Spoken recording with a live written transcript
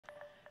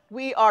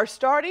We are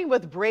starting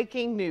with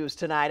breaking news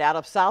tonight out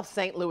of South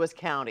St. Louis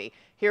County.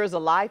 Here is a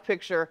live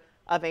picture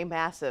of a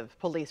massive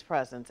police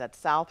presence at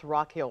South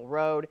Rock Hill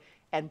Road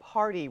and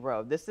Party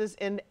Road. This is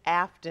in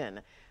Affton.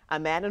 A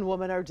man and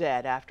woman are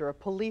dead after a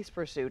police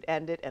pursuit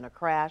ended in a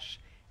crash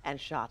and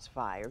shots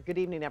fired. Good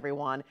evening,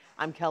 everyone.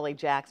 I'm Kelly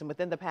Jackson.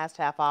 Within the past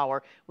half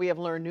hour, we have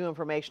learned new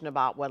information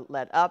about what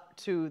led up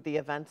to the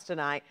events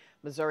tonight.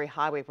 Missouri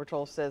Highway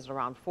Patrol says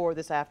around 4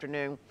 this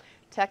afternoon,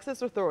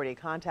 Texas Authority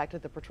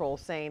contacted the patrol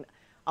saying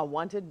a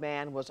wanted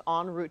man was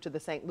en route to the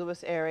St.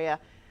 Louis area.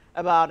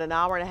 About an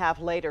hour and a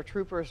half later,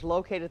 troopers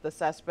located the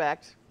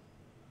suspect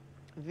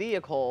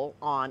vehicle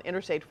on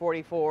Interstate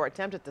 44,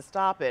 attempted to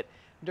stop it.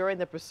 During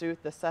the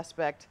pursuit, the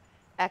suspect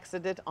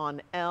exited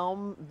on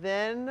Elm,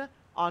 then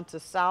onto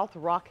South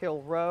Rock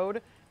Hill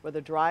Road, where the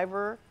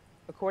driver,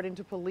 according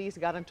to police,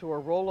 got into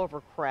a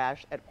rollover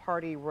crash at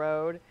Party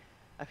Road.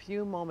 A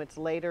few moments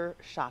later,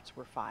 shots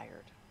were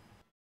fired.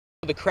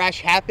 The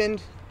crash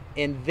happened,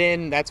 and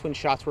then that's when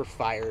shots were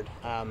fired.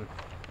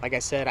 Like I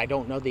said, I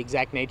don't know the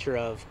exact nature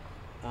of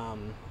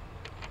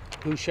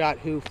who shot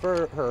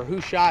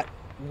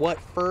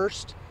what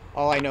first.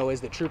 All I know is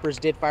that troopers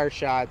did fire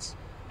shots.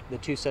 The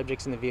two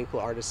subjects in the vehicle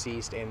are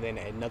deceased, and then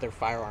another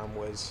firearm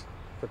was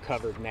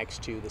recovered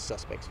next to the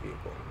suspect's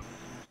vehicle.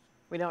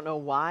 We don't know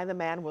why the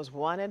man was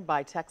wanted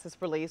by Texas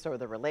police or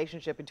the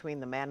relationship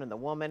between the man and the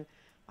woman.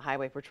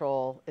 Highway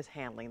Patrol is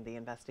handling the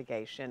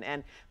investigation.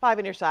 And 5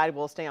 on your side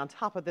will stay on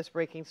top of this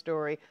breaking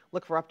story.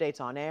 Look for updates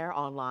on air,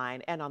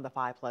 online, and on the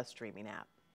 5+ streaming app.